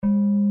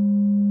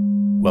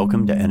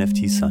Welcome to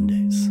NFT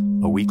Sundays,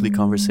 a weekly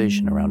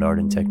conversation around art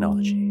and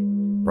technology,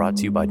 brought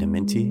to you by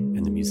Dementi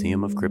and the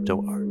Museum of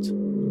Crypto Art.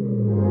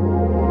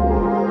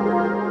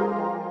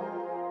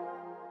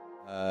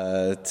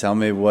 Tell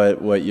me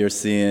what you're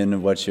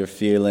seeing, what you're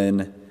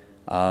feeling,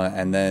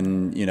 and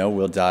then,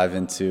 we'll dive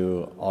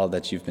into all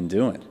that you've been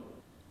doing.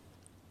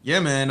 Yeah,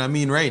 man. I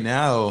mean, right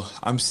now,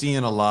 I'm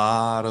seeing a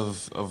lot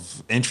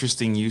of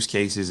interesting use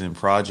cases and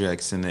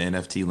projects in the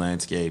NFT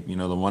landscape.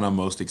 The one I'm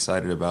most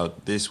excited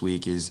about this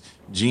week is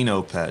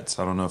GenoPets.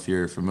 I don't know if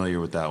you're familiar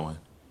with that one.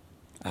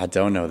 I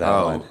don't know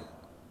that one.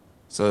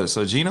 So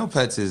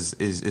GenoPets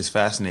is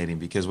fascinating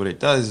because what it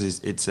does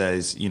is it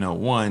says,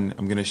 one,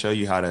 I'm going to show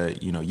you how to,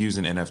 use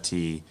an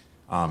NFT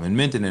and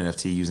mint an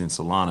NFT using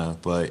Solana,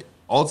 but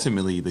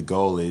ultimately the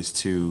goal is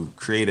to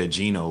create a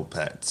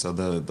GenoPet. So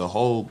the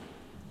whole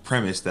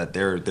premise that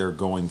they're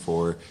going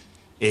for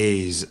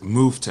is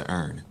move to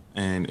earn.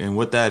 And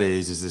what that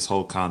is this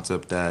whole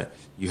concept that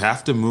you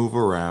have to move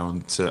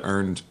around to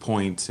earn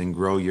points and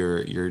grow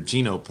your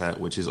GenoPet,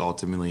 which is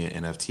ultimately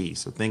an NFT.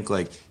 So think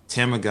like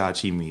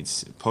Tamagotchi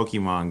meets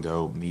Pokemon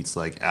Go meets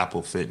like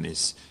Apple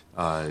Fitness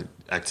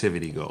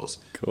activity goals.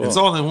 Cool. It's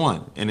all in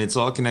one, and it's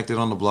all connected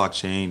on the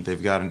blockchain.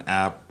 They've got an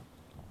app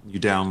you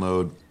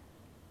download.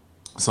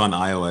 It's on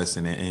iOS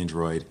and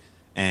Android.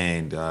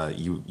 And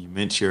you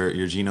mint your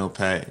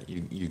GenoPet,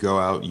 you go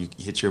out, you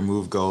hit your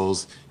move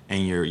goals,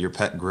 and your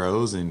pet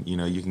grows, and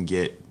you can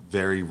get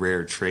very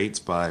rare traits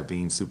by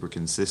being super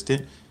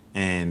consistent,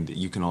 and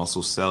you can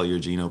also sell your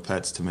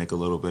GenoPets to make a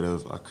little bit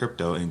of a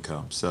crypto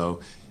income. So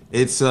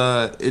it's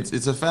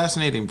a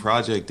fascinating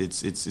project.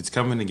 It's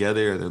coming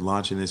together. They're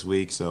launching this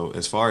week. So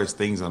as far as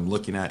things I'm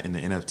looking at in the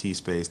NFT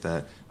space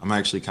that I'm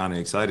actually kind of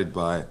excited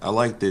by, I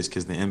like this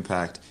because the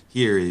impact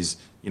here is,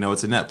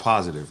 it's a net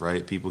positive,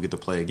 right? People get to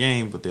play a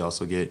game, but they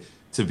also get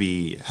to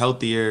be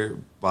healthier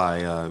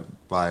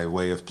by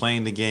way of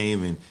playing the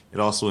game, and it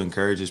also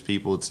encourages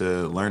people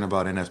to learn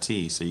about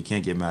NFTs. So you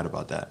can't get mad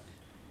about that.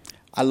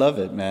 I love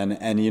it, man.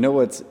 And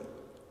what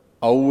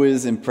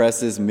always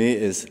impresses me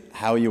is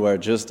how you are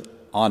just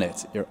on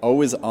it. You're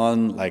always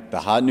on like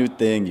the hot new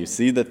thing. You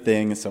see the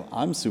thing. So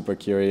I'm super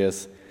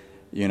curious.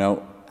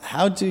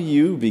 How do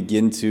you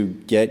begin to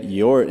get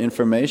your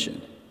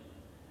information?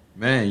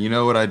 Man, you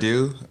know what I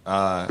do?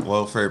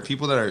 Well, for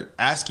people that are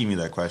asking me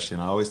that question,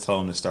 I always tell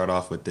them to start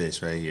off with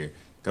this right here.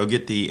 Go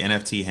get the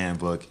NFT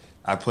Handbook.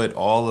 I put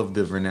all of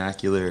the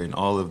vernacular and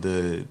all of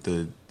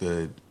the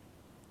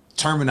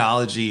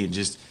terminology and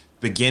just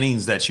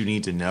beginnings that you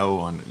need to know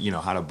on,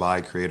 how to buy,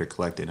 create, or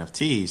collect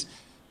NFTs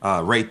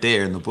right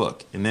there in the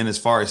book. And then as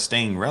far as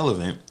staying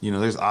relevant,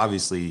 there's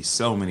obviously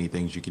so many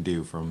things you can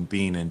do, from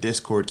being in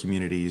Discord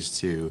communities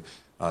to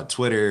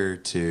Twitter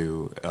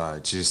to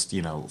just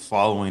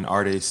following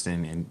artists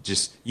and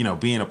just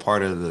being a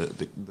part of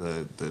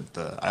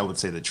the I would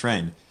say the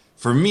trend.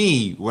 For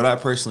me, what I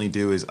personally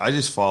do is I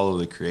just follow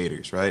the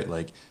creators, right?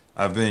 Like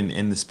I've been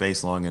in the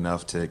space long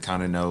enough to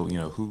kind of know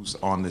who's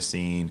on the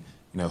scene,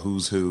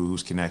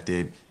 who's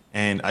connected,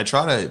 and I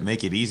try to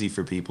make it easy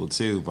for people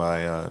too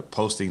by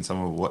posting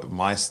some of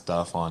my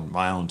stuff on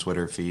my own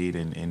Twitter feed,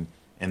 and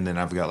then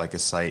I've got like a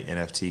site,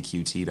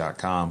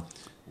 nftqt.com,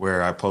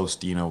 where I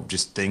post,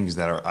 just things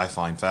that I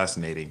find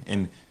fascinating.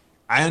 And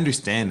I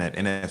understand that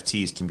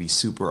NFTs can be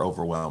super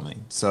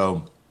overwhelming.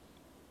 So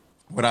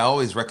what I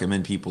always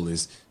recommend people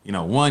is,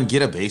 one,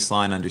 get a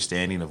baseline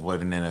understanding of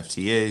what an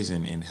NFT is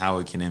and how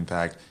it can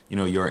impact,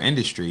 your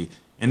industry.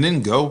 And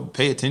then go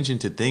pay attention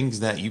to things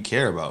that you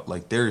care about.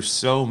 Like there's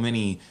so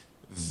many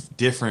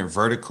different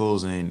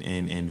verticals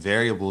and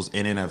variables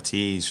in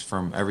NFTs,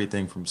 from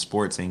everything from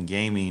sports and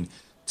gaming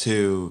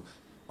to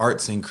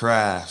arts and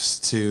crafts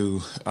to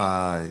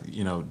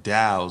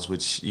DAOs,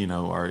 which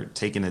are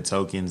taking the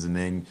tokens and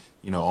then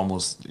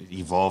almost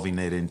evolving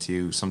it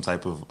into some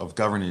type of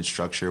governance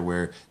structure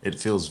where it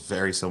feels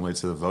very similar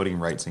to the voting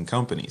rights in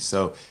companies.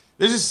 So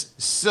there's just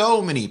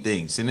so many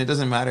things, and it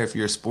doesn't matter if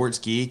you're a sports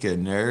geek, a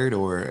nerd,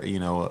 or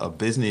a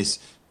business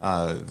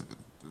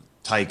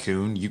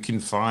tycoon. You can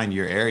find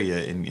your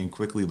area and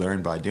quickly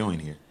learn by doing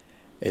here.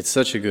 It's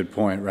such a good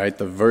point, right?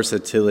 The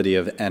versatility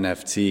of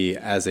NFT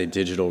as a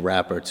digital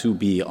wrapper to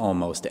be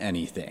almost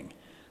anything.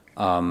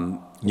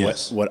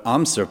 Yes. What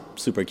I'm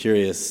super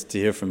curious to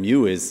hear from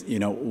you is,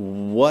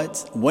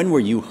 when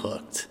were you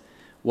hooked?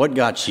 What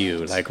got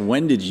you? Like,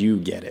 when did you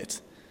get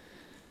it?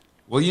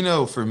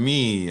 Well, for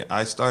me,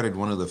 I started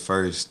one of the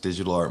first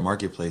digital art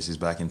marketplaces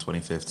back in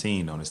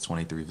 2015, known as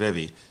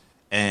 23Vivi.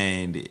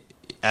 And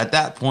at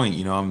that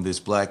point, I'm this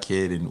black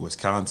kid in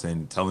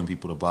Wisconsin telling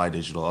people to buy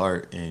digital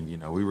art, and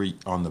we were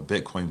on the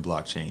Bitcoin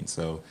blockchain,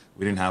 so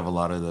we didn't have a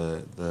lot of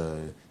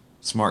the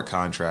smart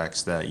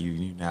contracts that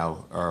you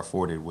now are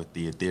afforded with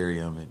the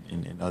Ethereum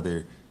and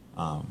other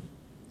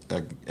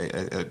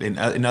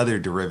and other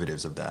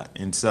derivatives of that.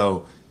 And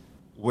so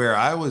where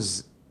I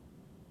was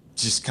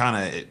just kind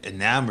of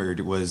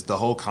enamored was the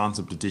whole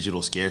concept of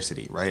digital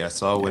scarcity, right? I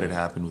saw what had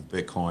happened with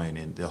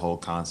Bitcoin and the whole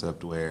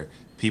concept where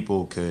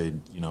people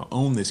could,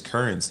 own this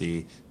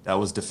currency that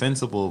was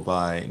defensible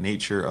by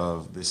nature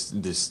of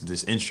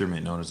this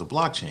instrument known as a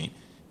blockchain.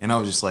 And I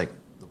was just like,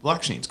 the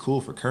blockchain's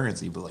cool for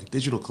currency, but like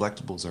digital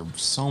collectibles are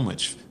so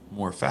much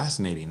more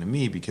fascinating to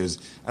me because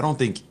I don't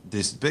think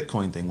this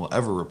Bitcoin thing will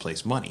ever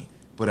replace money.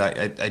 But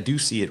I do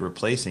see it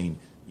replacing,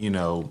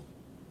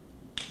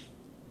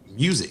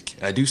 music.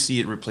 I do see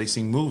it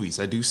replacing movies.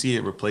 I do see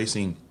it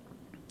replacing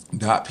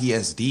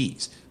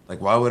 .psds.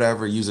 Like, why would I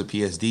ever use a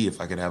PSD if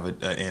I could have an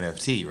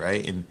NFT,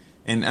 right?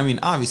 And I mean,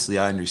 obviously,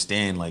 I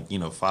understand like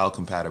file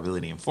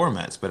compatibility and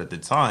formats, but at the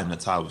time,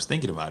 that's how I was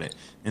thinking about it.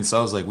 And so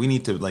I was like, we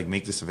need to like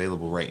make this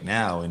available right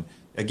now. And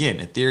again,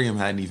 Ethereum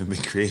hadn't even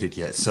been created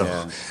yet,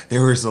 so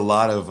there was a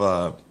lot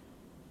of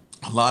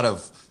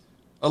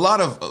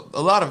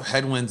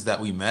headwinds that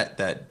we met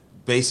that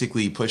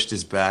basically pushed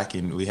us back,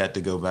 and we had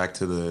to go back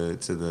to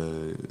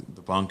the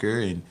bunker.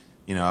 And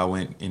I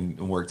went and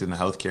worked in the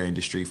healthcare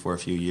industry for a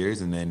few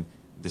years, and then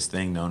this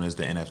thing known as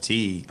the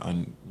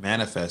NFT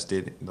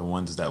manifested, the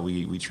ones that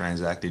we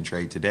transact and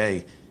trade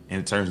today. And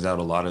it turns out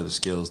a lot of the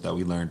skills that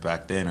we learned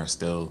back then are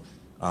still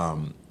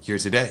here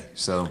today.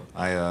 So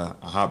I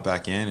hopped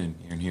back in,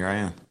 and here I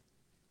am.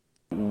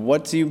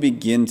 What do you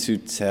begin to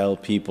tell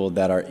people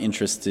that are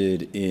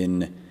interested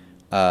in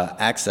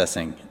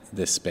accessing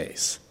this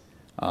space?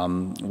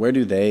 Where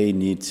do they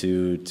need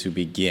to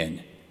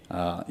begin?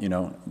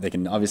 They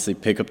can obviously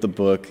pick up the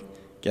book,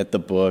 get the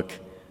book.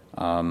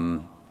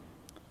 Go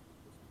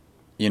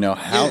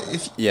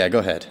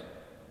ahead.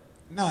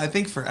 No, I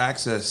think for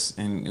access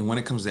and when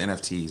it comes to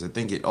NFTs, I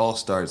think it all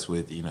starts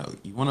with, you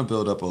want to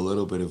build up a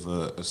little bit of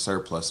a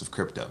surplus of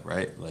crypto,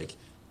 right? Like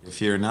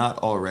if you're not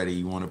already,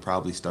 you want to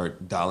probably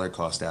start dollar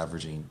cost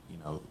averaging,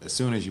 as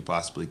soon as you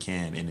possibly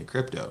can into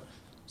crypto.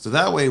 So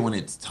that way, when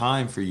it's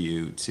time for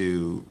you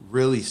to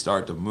really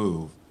start to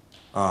move,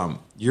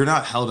 you're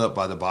not held up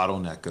by the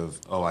bottleneck of,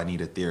 oh, I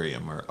need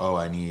Ethereum, or, oh,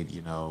 I need,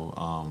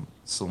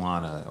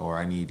 Solana, or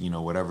I need,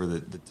 whatever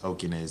the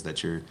token is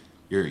that you're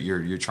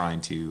trying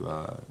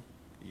to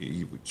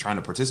you're trying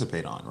to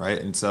participate on, right?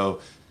 And so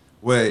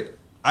what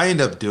I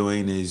end up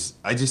doing is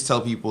I just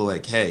tell people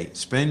like, hey,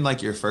 spend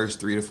like your first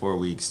 3 to 4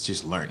 weeks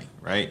just learning,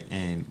 right?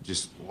 And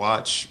just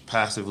watch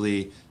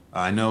passively.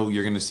 I know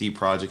you're going to see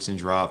projects and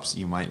drops.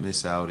 You might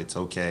miss out. It's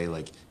okay.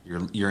 Like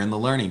you're in the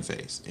learning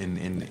phase.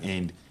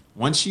 And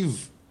once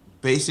you've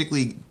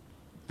basically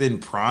been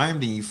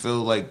primed and you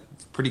feel like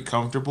pretty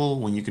comfortable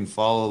when you can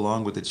follow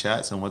along with the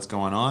chats and what's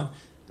going on,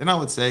 then I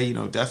would say,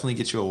 definitely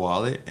get you a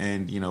wallet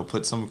and,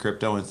 put some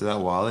crypto into that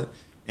wallet.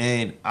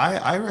 And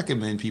I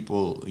recommend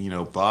people,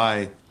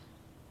 buy,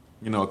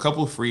 a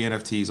couple of free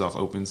NFTs off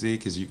OpenSea,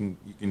 because you can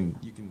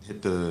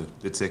hit the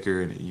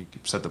ticker and you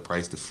can set the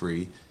price to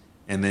free.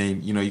 And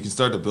then, you can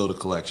start to build a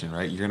collection,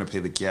 right? You're going to pay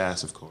the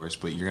gas, of course,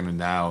 but you're going to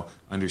now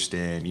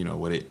understand,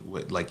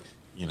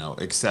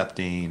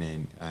 accepting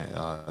and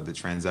the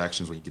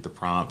transactions when you get the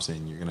prompts,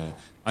 and you're going to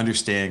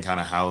understand kind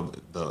of how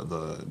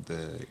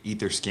the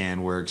Ether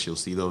scan works. You'll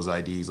see those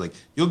IDs. Like,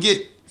 you'll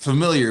get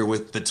familiar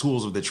with the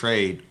tools of the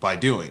trade by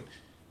doing.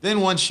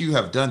 Then once you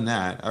have done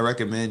that, I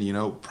recommend,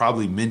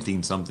 probably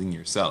minting something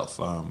yourself.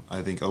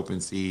 I think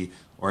OpenSea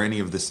or any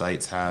of the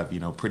sites have,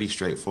 pretty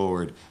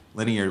straightforward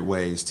linear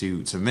ways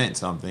to mint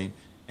something.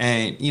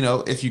 And,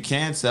 if you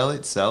can sell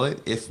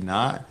it. If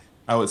not,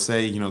 I would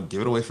say,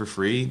 give it away for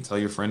free, tell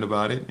your friend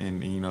about it. And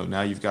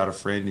now you've got a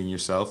friend and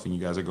yourself, and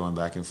you guys are going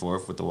back and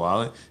forth with the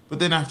wallet. But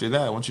then after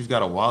that, once you've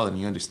got a wallet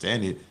and you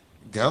understand it,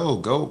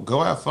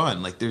 go have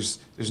fun. Like there's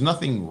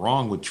nothing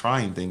wrong with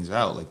trying things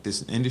out. Like,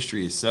 this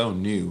industry is so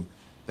new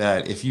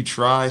that if you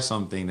try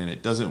something and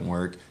it doesn't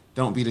work,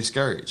 don't be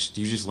discouraged.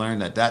 You just learn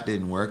that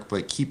didn't work,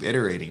 but keep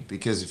iterating,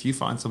 because if you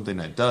find something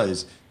that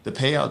does, the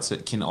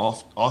payouts can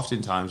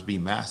oftentimes be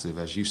massive,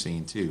 as you've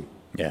seen too.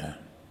 Yeah,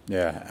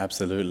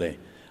 absolutely.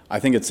 I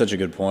think it's such a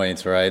good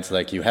point, right? It's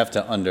like you have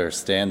to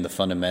understand the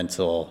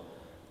fundamental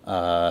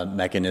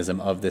mechanism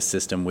of this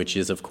system, which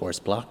is, of course,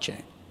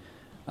 blockchain.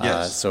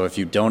 Yes. So if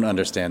you don't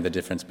understand the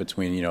difference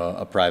between,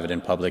 a private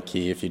and public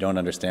key, if you don't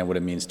understand what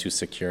it means to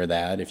secure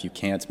that, if you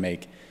can't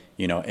make,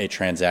 a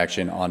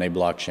transaction on a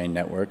blockchain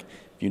network,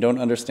 if you don't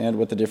understand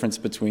what the difference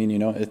between,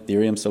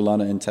 Ethereum,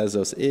 Solana, and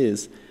Tezos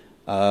is,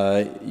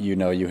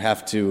 you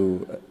have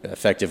to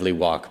effectively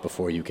walk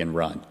before you can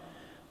run.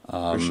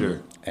 For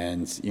sure.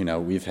 And,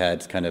 we've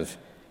had kind of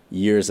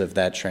years of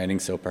that training,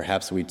 so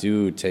perhaps we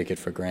do take it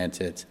for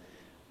granted.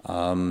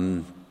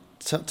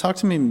 Talk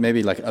to me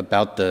maybe like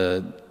about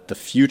the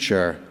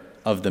future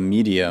of the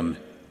medium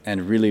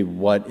and really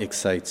what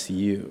excites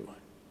you.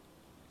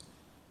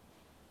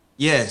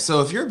 Yeah,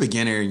 so if you're a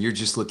beginner and you're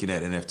just looking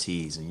at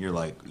NFTs and you're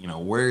like,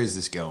 where is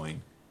this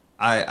going?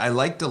 I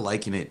like to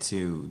liken it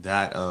to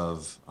that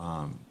of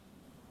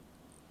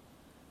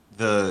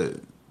the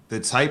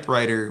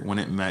typewriter when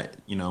it met,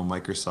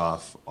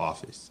 Microsoft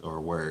Office or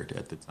Word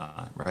at the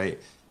time, right?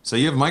 So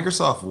you have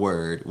Microsoft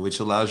Word, which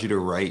allows you to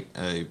write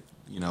a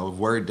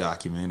Word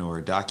document or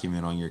a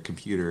document on your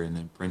computer and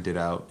then print it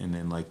out. And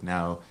then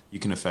now you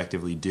can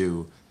effectively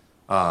do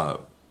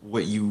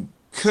what you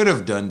could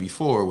have done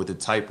before with a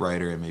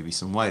typewriter and maybe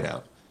some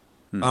whiteout.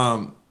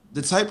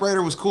 the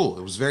typewriter was cool.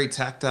 It was very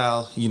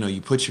tactile. You know,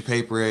 you put your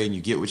paper in,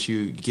 you get what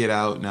you get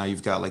out. Now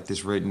you've got like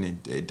this written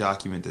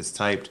document that's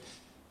typed.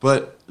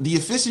 But the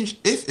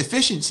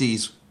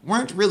efficiencies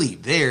weren't really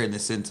there in the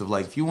sense of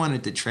like if you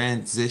wanted to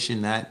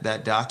transition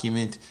that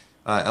document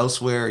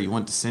elsewhere, or you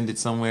want to send it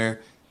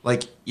somewhere,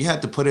 like you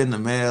had to put it in the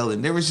mail,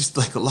 and there was just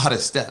like a lot of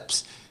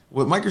steps.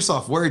 What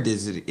Microsoft Word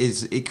is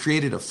it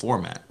created a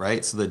format,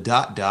 right? So the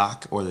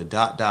 .doc or the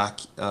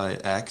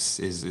 .docx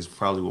is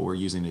probably what we're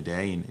using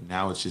today, and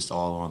now it's just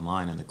all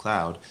online in the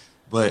cloud.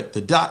 But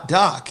the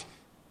 .doc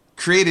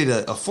created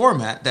a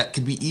format that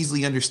could be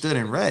easily understood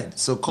and read.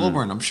 So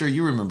Colborn, I'm sure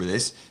you remember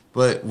this,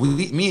 but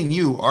me and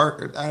you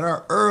are at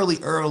our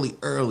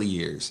early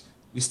years,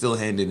 we still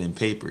handed in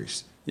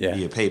papers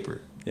via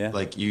paper. Yeah.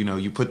 Like, you know,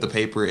 you put the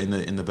paper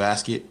in the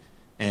basket,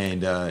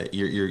 and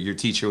your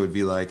teacher would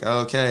be like,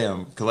 oh, okay,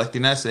 I'm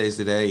collecting essays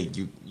today.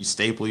 You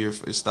staple your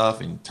stuff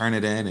and turn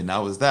it in, and that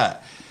was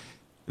that.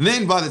 And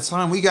then by the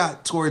time we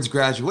got towards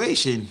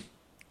graduation,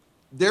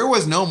 there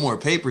was no more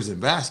papers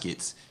and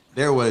baskets.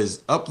 There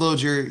was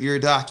upload your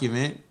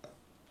document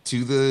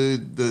to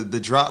the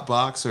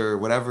Dropbox or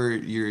whatever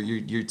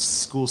your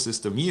school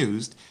system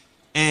used,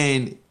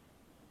 and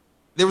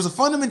there was a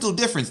fundamental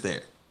difference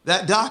there.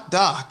 That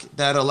doc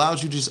that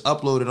allows you to just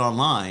upload it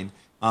online.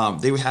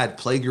 They had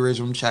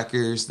plagiarism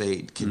checkers.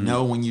 They could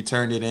know when you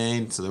turned it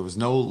in, so there was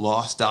no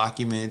lost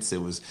documents.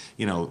 It was,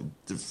 you know,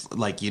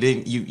 like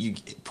you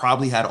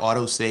probably had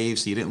auto save,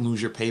 so you didn't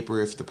lose your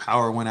paper if the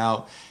power went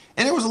out.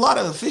 And there was a lot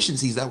of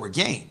efficiencies that were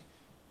gained.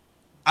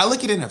 I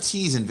look at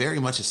NFTs in very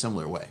much a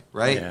similar way,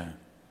 right? Yeah.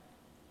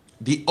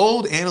 The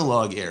old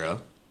analog era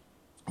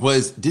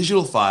was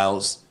digital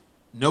files,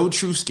 no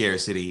true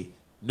scarcity,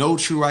 no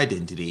true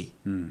identity,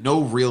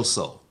 no real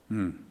soul.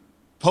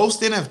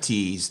 Post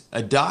NFTs,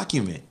 a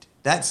document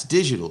that's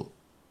digital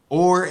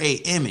or a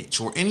image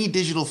or any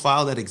digital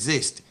file that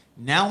exists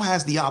now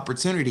has the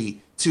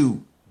opportunity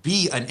to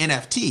be an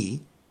NFT.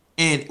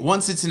 And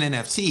once it's an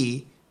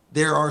NFT,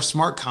 there are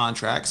smart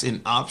contracts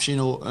and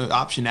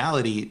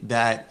optionality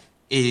that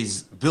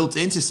is built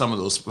into some of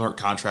those smart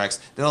contracts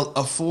that'll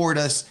afford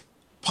us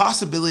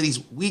possibilities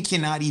we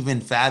cannot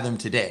even fathom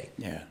today.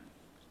 Yeah.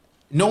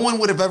 No one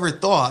would have ever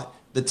thought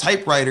the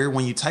typewriter,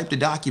 when you typed a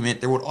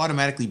document, there would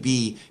automatically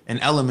be an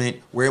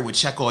element where it would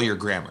check all your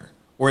grammar,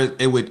 or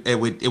it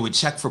would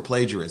check for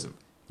plagiarism.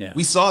 Yeah.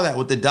 We saw that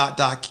with the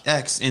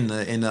 .docx in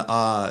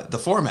the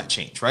format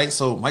change, right?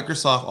 So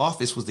Microsoft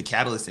Office was the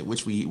catalyst at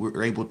which we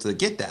were able to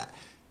get that.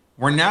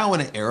 We're now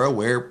in an era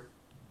where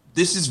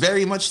this is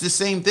very much the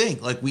same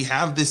thing. Like we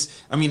have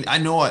this, I mean, I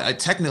know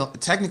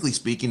technically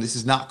speaking, this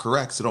is not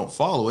correct, so don't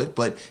follow it,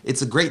 but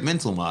it's a great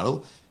mental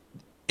model.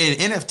 And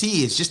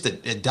NFT is just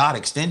a dot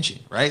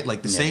extension, right?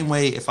 Like the same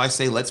way if I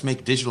say, let's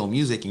make digital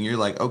music, and you're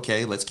like,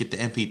 okay, let's get the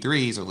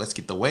MP3s or let's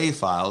get the WAV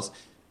files.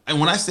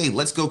 And when I say,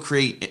 let's go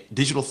create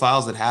digital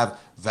files that have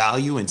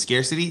value and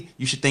scarcity,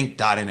 you should think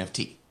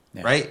 .NFT,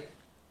 right?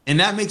 And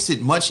that makes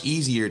it much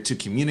easier to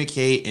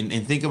communicate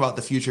and think about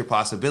the future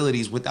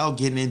possibilities without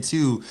getting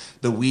into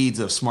the weeds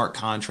of smart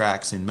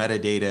contracts and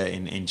metadata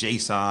and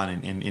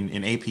JSON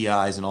and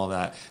APIs and all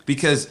that.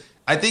 Because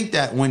I think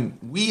that when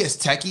we as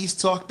techies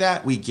talk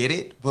that, we get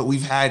it, but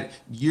we've had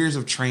years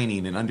of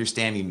training and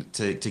understanding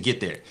to get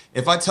there.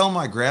 If I tell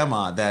my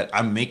grandma that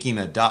I'm making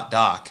a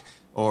 .doc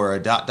or a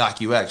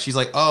 .docx, she's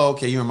like, oh,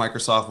 okay, you're in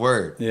Microsoft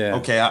Word. Yeah.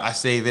 Okay, I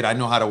save it. I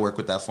know how to work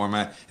with that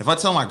format. If I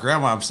tell my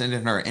grandma I'm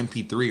sending her an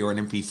MP3 or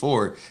an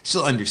MP4,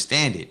 she'll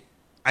understand it.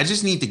 I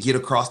just need to get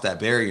across that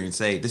barrier and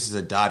say, this is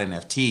a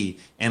 .nft,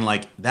 and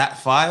like that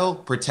file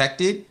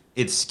protected,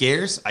 it's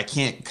scarce. I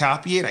can't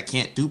copy it. I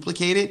can't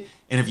duplicate it.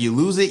 And if you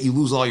lose it, you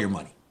lose all your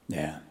money.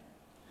 Yeah.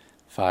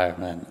 Fire,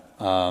 man.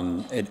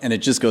 And it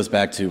just goes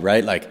back to,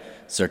 right, like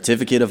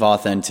certificate of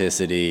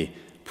authenticity,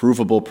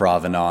 provable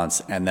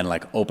provenance, and then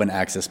like open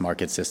access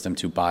market system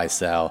to buy,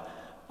 sell.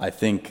 I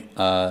think,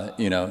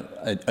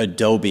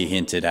 Adobe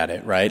hinted at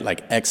it, right?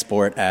 Like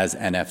export as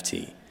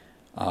NFT.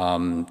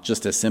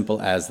 Just as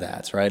simple as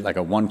that, right? Like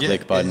a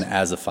one-click button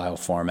as a file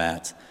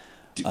format.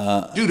 Dude,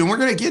 and we're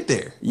going to get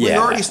there. We're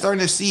already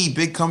starting to see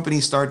big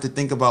companies start to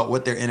think about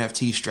what their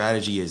NFT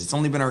strategy is. It's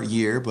only been a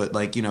year, but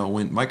like, you know,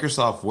 when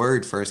Microsoft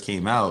Word first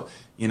came out,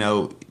 you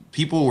know,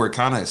 people were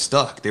kind of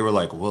stuck. They were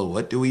like, well,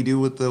 what do we do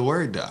with the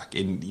Word doc?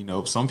 And, you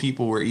know, some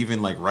people were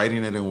even like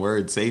writing it in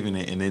Word, saving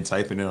it, and then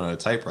typing it on a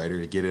typewriter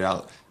to get it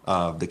out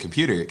of the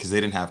computer because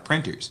they didn't have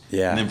printers.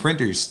 Yeah. And then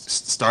printers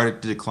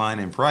started to decline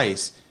in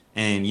price,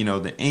 and, you know,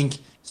 the ink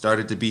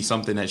started to be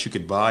something that you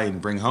could buy and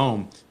bring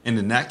home. And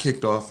then that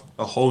kicked off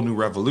a whole new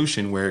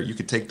revolution where you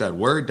could take that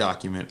Word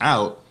document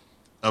out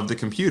of the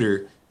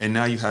computer, and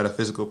now you had a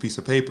physical piece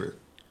of paper.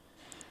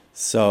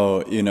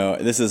 So, you know,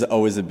 this is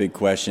always a big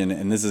question,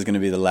 and this is going to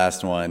be the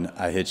last one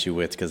I hit you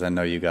with because I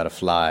know you got to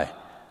fly.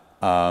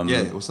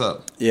 Yeah, what's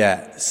up?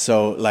 Yeah,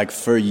 so like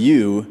for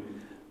you,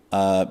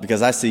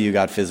 because I see you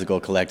got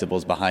physical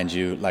collectibles behind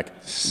you, like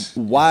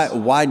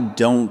why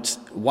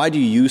do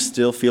you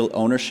still feel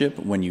ownership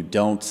when you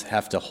don't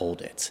have to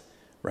hold it,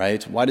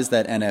 right? Why does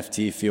that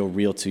NFT feel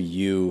real to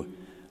you?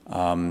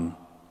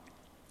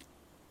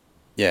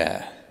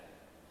 Yeah.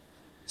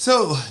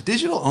 So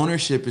digital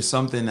ownership is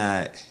something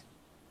that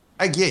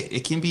I get.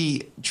 It can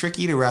be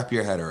tricky to wrap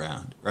your head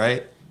around,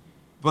 right?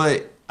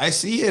 But I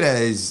see it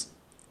as,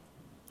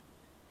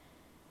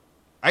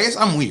 I guess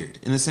I'm weird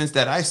in the sense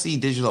that I see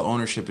digital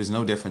ownership is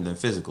no different than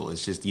physical.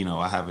 It's just,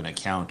 I have an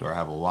account or I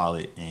have a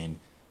wallet, and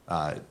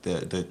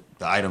the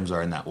items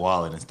are in that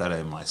wallet instead of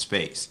in my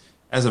space.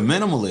 As a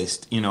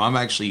minimalist, I'm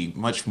actually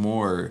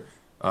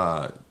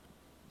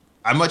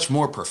I much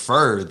more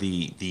prefer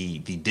the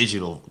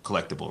digital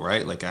collectible,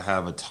 right? Like I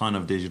have a ton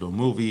of digital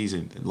movies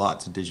and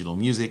lots of digital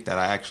music that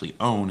I actually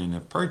own and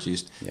have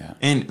purchased. Yeah.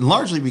 And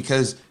largely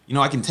because,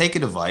 I can take a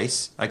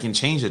device, I can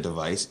change a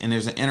device, and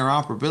there's an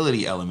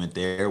interoperability element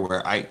there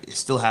where I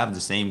still have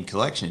the same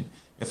collection.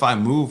 If I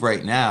move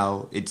right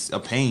now, it's a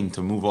pain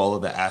to move all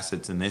of the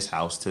assets in this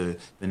house to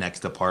the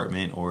next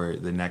apartment or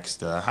the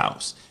next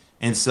house.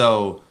 And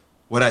so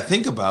what I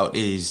think about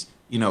is,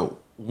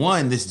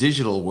 one, this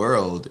digital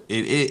world,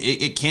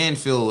 it can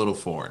feel a little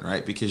foreign,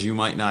 right? Because you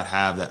might not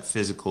have that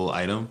physical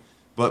item,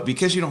 but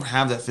because you don't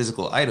have that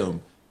physical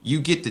item, you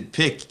get to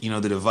pick,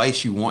 the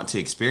device you want to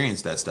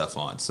experience that stuff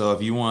on. So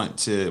if you want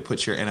to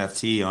put your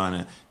NFT on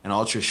an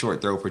ultra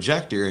short throw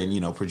projector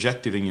and,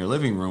 project it in your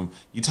living room,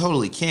 you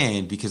totally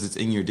can because it's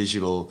in your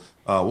digital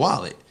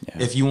wallet.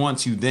 Yeah. If you want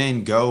to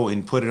then go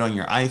and put it on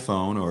your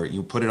iPhone or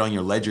you put it on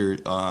your Ledger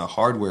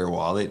hardware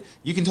wallet,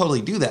 you can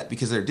totally do that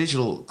because they're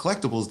digital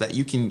collectibles that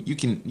you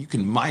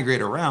can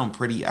migrate around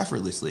pretty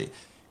effortlessly.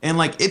 And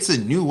it's a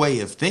new way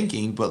of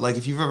thinking, but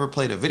if you've ever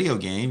played a video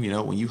game,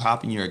 when you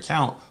hop in your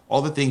account,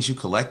 all the things you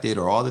collected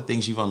or all the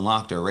things you've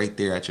unlocked are right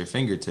there at your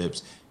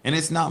fingertips. And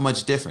it's not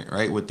much different,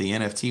 right, with the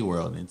NFT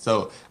world. And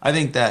so I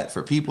think that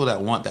for people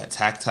that want that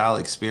tactile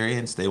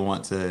experience, they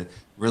want to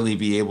really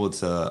be able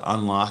to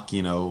unlock,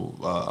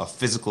 a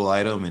physical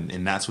item,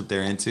 and that's what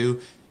they're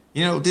into.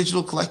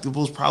 Digital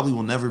collectibles probably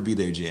will never be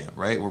their jam,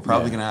 right? We're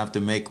probably going to have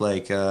to make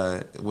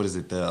the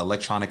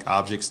electronic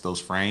objects, those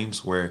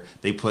frames where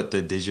they put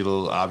the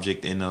digital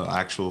object in the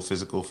actual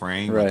physical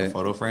frame, right, like the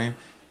photo frame.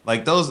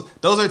 Those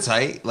are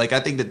tight. I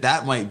think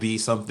that might be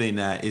something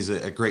that is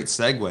a great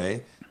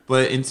segue.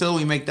 But until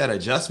we make that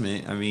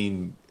adjustment, I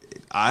mean,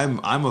 I'm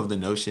of the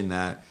notion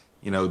that,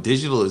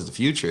 digital is the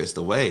future. It's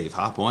the wave.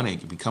 Hop on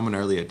it, become an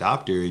early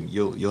adopter, and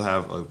you'll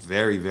have a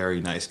very,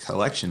 very nice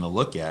collection to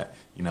look at,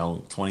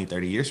 20,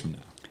 30 years from now.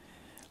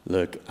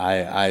 Look,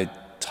 I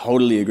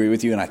totally agree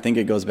with you, and I think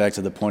it goes back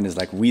to the point is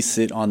we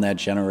sit on that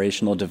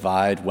generational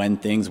divide when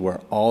things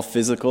were all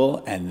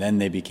physical and then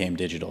they became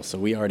digital. So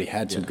we already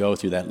had to go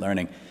through that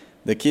learning.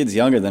 The kids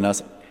younger than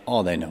us,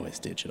 all they know is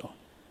digital,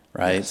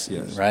 right?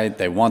 Yes. Right?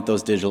 They want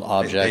those digital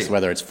objects,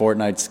 whether it's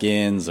Fortnite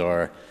skins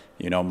or,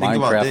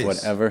 Minecraft,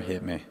 whatever.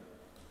 Hit me.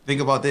 Think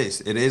about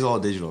this. It is all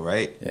digital,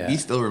 right? Yeah. We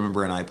still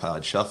remember an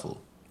iPod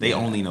Shuffle. They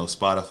only know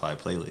Spotify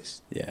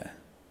playlists. Yeah.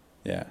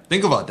 Yeah.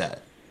 Think about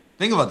that.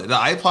 The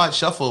iPod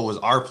Shuffle was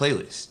our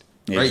playlist,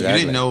 right? Exactly. You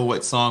didn't know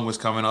what song was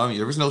coming on.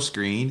 There was no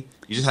screen.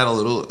 You just had a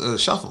little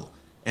shuffle.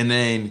 And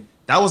then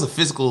that was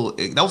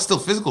still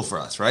physical for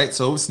us, right?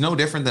 So it's no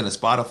different than a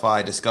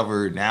Spotify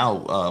Discover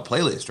Now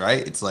playlist,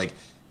 right? It's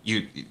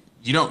you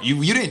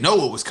didn't know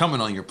what was coming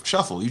on your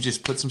shuffle. You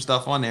just put some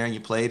stuff on there and you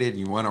played it and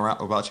you went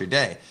around about your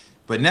day.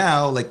 But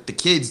now, the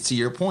kids, to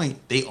your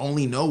point, they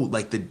only know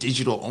the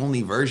digital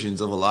only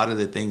versions of a lot of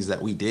the things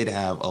that we did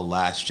have a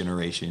last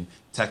generation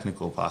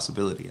technical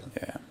possibility of.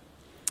 Yeah.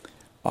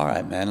 All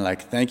right, man.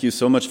 Thank you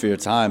so much for your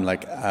time.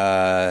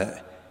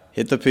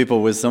 Hit the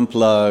people with some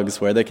plugs,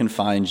 where they can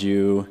find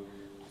you.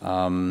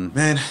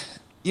 Man,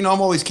 I'm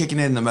always kicking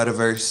it in the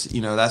metaverse.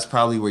 That's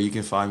probably where you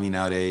can find me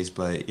nowadays.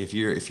 But if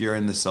you're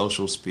in the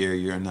social sphere,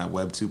 you're in that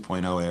Web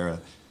 2.0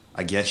 era,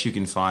 I guess you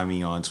can find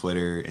me on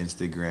Twitter,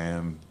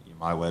 Instagram,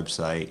 my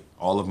website.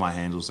 All of my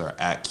handles are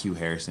at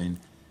QuHarrison.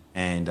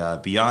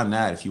 And beyond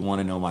that, if you want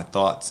to know my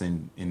thoughts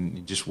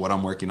and just what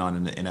I'm working on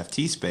in the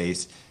NFT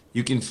space,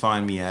 you can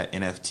find me at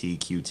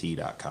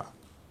nftqt.com.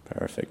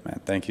 Perfect, man.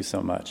 Thank you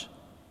so much.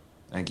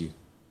 Thank you.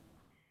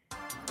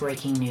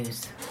 Breaking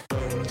news.